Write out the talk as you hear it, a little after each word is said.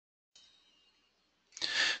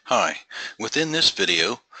Hi, within this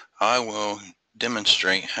video, I will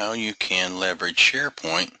demonstrate how you can leverage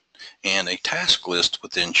SharePoint and a task list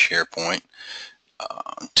within SharePoint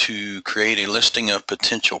to create a listing of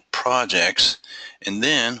potential projects, and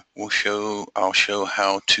then I'll show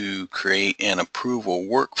how to create an approval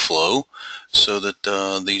workflow so that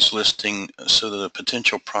so that a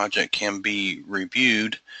potential project can be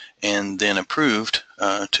reviewed and then approved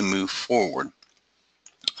to move forward.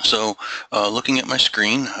 So looking at my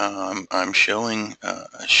screen, I'm showing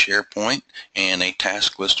SharePoint and a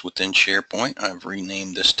task list within SharePoint. I've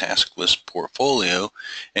renamed this task list portfolio,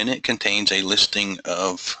 and it contains a listing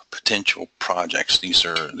of potential projects.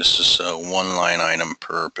 This is a one line item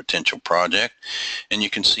per potential project, and you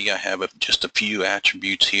can see I have just a few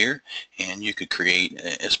attributes here, and you could create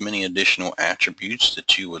as many additional attributes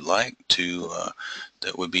that you would like to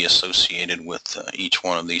that would be associated with each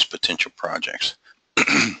one of these potential projects.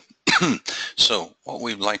 So what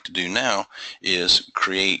we'd like to do now is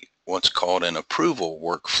create what's called an approval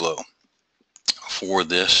workflow for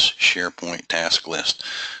this SharePoint task list.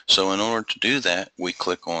 So in order to do that, we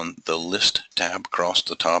click on the List tab across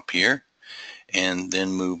the top here, and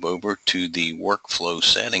then move over to the Workflow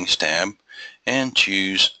Settings tab and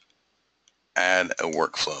choose Add a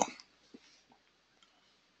Workflow.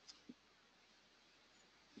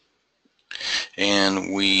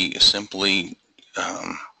 And we simply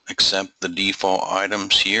accept the default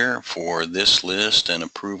items here for this list and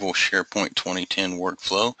approval SharePoint 2010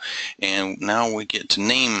 workflow, and now we get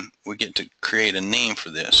to create a name for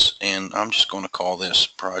this, and I'm just going to call this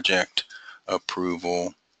project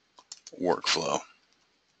approval workflow.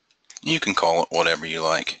 You can call it whatever you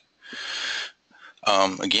like.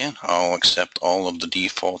 Again, I'll accept all of the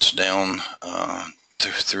defaults down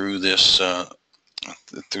through this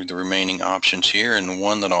through the remaining options here, and the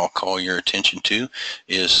one that I'll call your attention to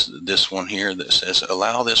is this one here that says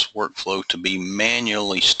allow this workflow to be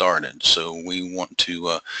manually started. So we want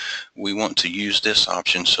to use this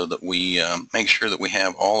option so that we make sure that we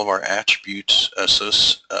have all of our attributes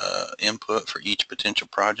input for each potential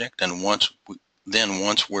project, and once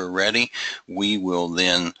we're ready, we will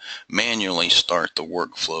then manually start the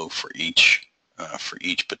workflow for each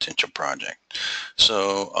potential project.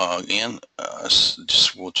 So again,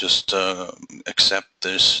 we'll just accept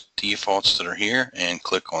this defaults that are here and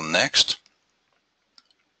click on Next.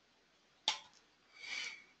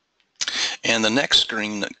 And the next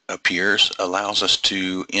screen that appears allows us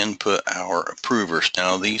to input our approvers.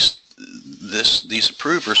 Now these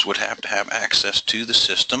approvers would have to have access to the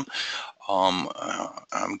system.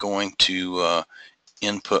 I'm going to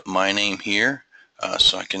input my name here.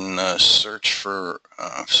 So I can search for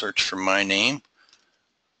my name,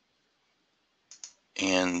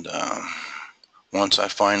 and once I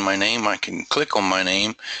find my name, I can click on my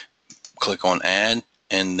name, click on Add,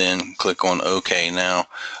 and then click on OK. Now,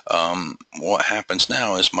 what happens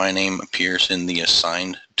now is my name appears in the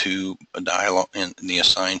Assigned To dialog, in the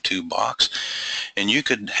Assigned To box, and you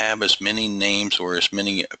could have as many names or as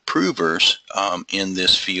many approvers in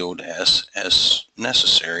this field as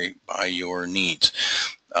necessary by your needs.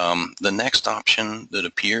 The next option that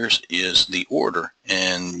appears is the order,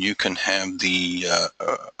 and you can have the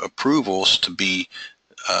approvals to be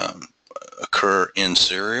occur in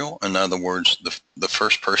serial. In other words, the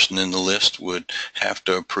first person in the list would have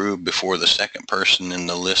to approve before the second person in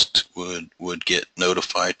the list would get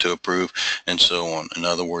notified to approve, and so on. In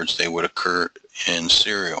other words, they would occur in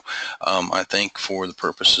serial. I think for the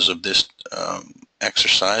purposes of this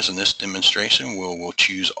exercise and this demonstration, we'll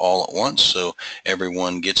choose all at once, so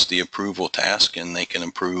everyone gets the approval task and they can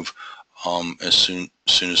approve as soon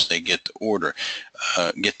as they get the order,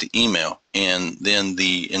 get the email, and then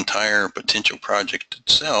the entire potential project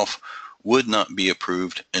itself would not be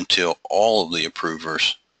approved until all of the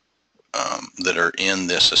approvers that are in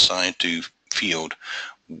this Assigned To field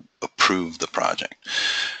approve the project.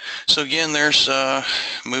 So again, there's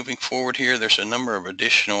moving forward here, there's a number of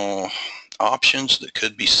additional options that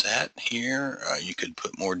could be set here. You could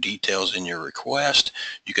put more details in your request.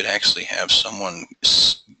 You could actually have someone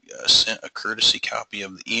sent a courtesy copy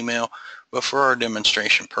of the email, but for our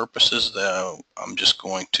demonstration purposes, I'm just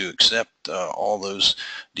going to accept all those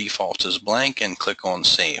defaults as blank and click on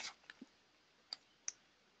Save.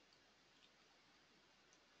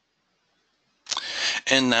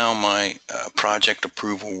 And now my project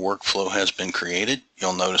approval workflow has been created.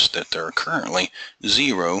 You'll notice that there are currently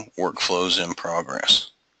 0 workflows in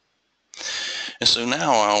progress. And so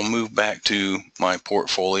now I'll move back to my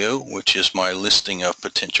portfolio, which is my listing of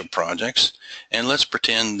potential projects. And let's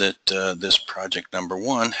pretend that this project number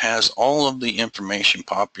 1 has all of the information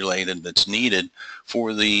populated that's needed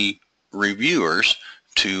for the reviewers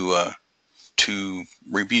to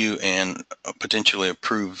review and potentially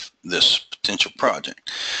approve this potential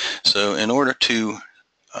project. So in order to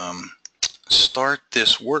start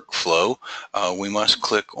this workflow, we must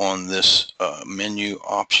click on this menu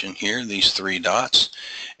option here, these three dots,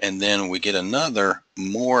 and then we get another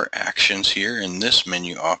more actions here in this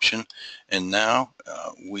menu option, and now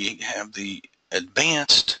we have the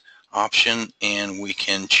advanced option and we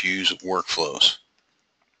can choose workflows.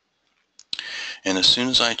 And as soon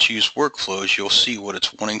as I choose workflows, you'll see what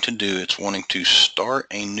it's wanting to do. It's wanting to start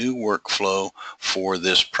a new workflow for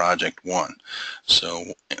this project one. So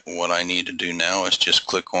what I need to do now is just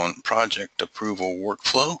click on project approval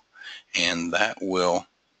workflow, and that will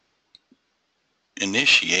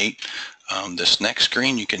initiate this next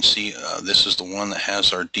screen. You can see this is the one that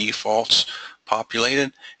has our defaults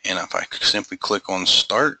populated, and if I simply click on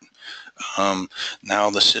start, now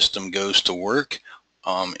the system goes to work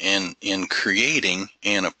in creating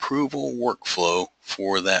an approval workflow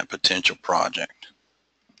for that potential project.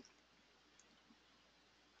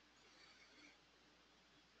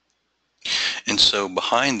 And so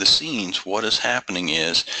behind the scenes, what is happening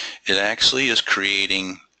is it actually is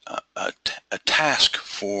creating a task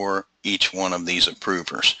for each one of these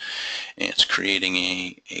approvers. And it's creating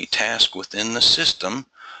a task within the system,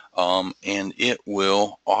 and it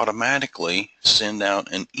will automatically send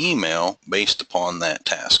out an email based upon that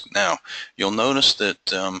task. Now, you'll notice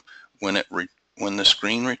that when the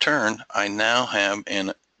screen returned, I now have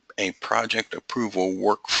a project approval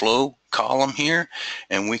workflow column here,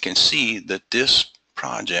 and we can see that this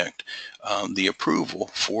project, the approval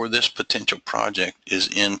for this potential project is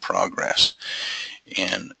in progress.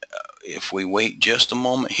 And if we wait just a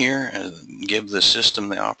moment here and give the system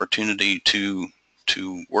the opportunity to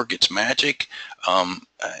work its magic,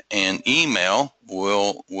 an email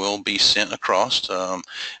will be sent across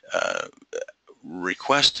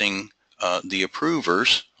requesting the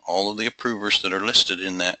approvers, all of the approvers that are listed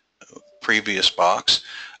in that previous box,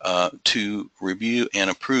 to review and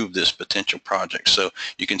approve this potential project. So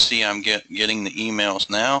you can see I'm getting the emails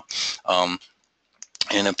now,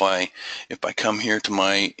 and if I come here to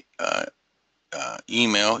my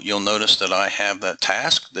email, you'll notice that I have that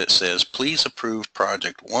task that says please approve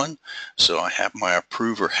project 1. So I have my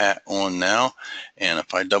approver hat on now, and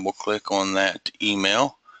if I double click on that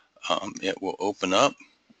email, it will open up,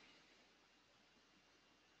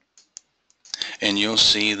 and you'll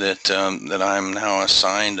see that that I'm now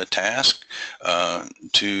assigned a task.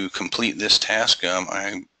 To complete this task,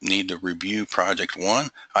 I need to review project 1.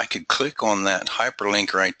 I could click on that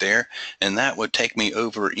hyperlink right there, and that would take me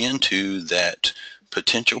over into that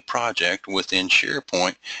potential project within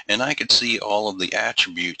SharePoint, and I could see all of the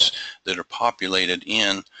attributes that are populated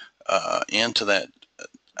into that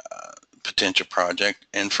potential project,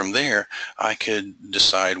 and from there I could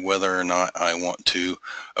decide whether or not I want to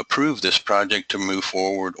approve this project to move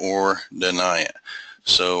forward or deny it.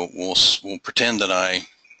 So we'll pretend that I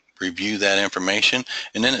review that information,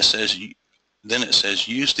 and then it says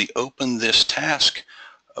use the open this task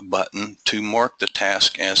button to mark the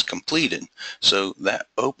task as completed. So that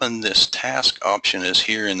open this task option is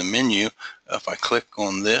here in the menu. If I click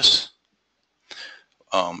on this,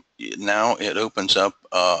 now it opens up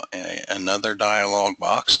another dialog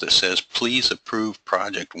box that says please approve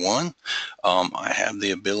project 1. I have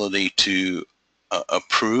the ability to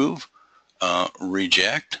approve,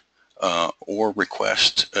 reject, or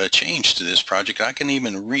request a change to this project. I can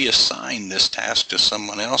even reassign this task to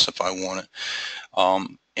someone else if I want it.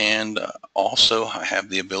 And also I have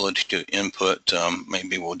the ability to input,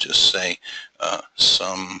 maybe we'll just say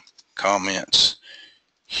some comments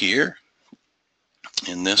here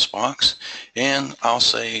in this box, and I'll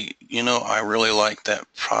say, you know, I really like that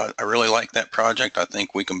project. I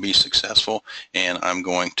think we can be successful, and I'm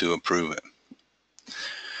going to approve it.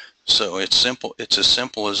 So it's simple. It's as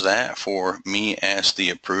simple as that for me as the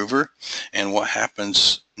approver. And what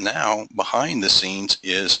happens now behind the scenes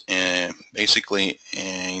is basically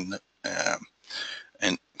and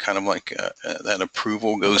kind of like that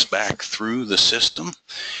approval goes back through the system,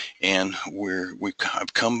 and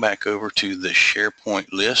I've come back over to the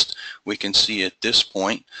SharePoint list. We can see at this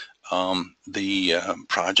point the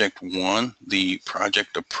project 1, the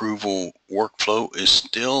project approval workflow, is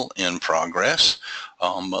still in progress,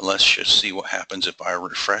 but let's just see what happens if I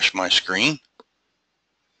refresh my screen.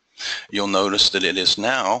 You'll notice that it is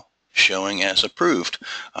now showing as approved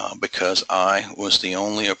because I was the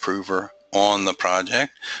only approver on the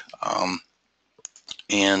project.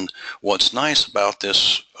 And what's nice about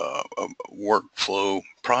this workflow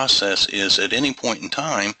process is at any point in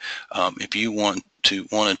time, if you want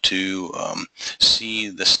wanted to see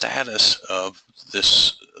the status of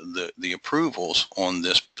this, the approvals on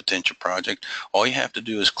this potential project, all you have to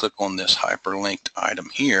do is click on this hyperlinked item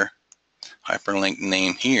here, hyperlinked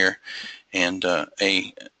name here, and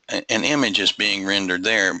an image is being rendered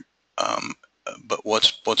there. But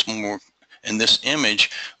what's more, in this image,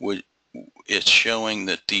 it's showing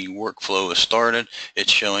that the workflow is started.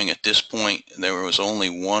 It's showing at this point there was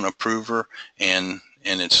only one approver, and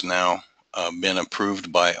it's now been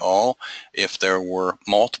approved by all. If there were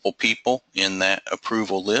multiple people in that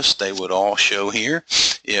approval list, they would all show here.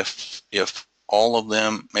 If all of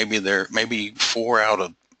them, maybe there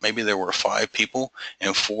were 5 people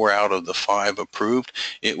and 4 out of the 5 approved,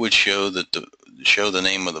 it would show that the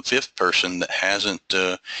name of the 5th person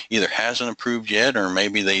that either hasn't approved yet, or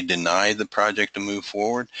maybe they denied the project to move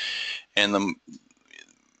forward. And the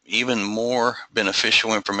even more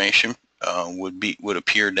beneficial information would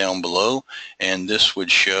appear down below, and this would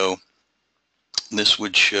show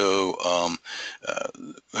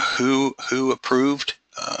who approved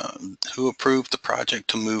the project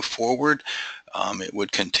to move forward. It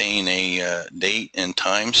would contain a date and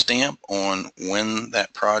time stamp on when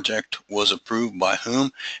that project was approved by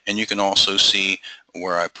whom, and you can also see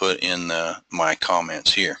where I put in my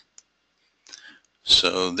comments here.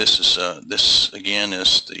 So this again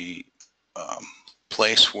is the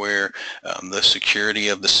place where the security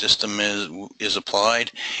of the system is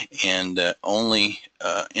applied, and only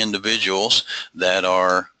individuals that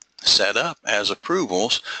are set up as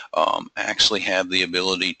approvals actually have the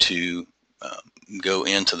ability to go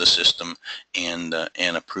into the system and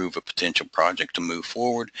approve a potential project to move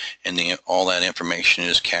forward, and all that information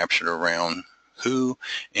is captured around who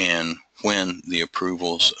and when the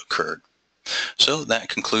approvals occurred. So that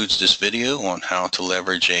concludes this video on how to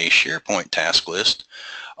leverage a SharePoint task list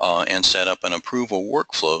and set up an approval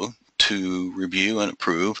workflow to review and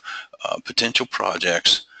approve potential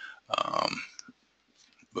projects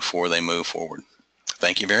before they move forward.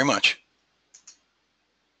 Thank you very much.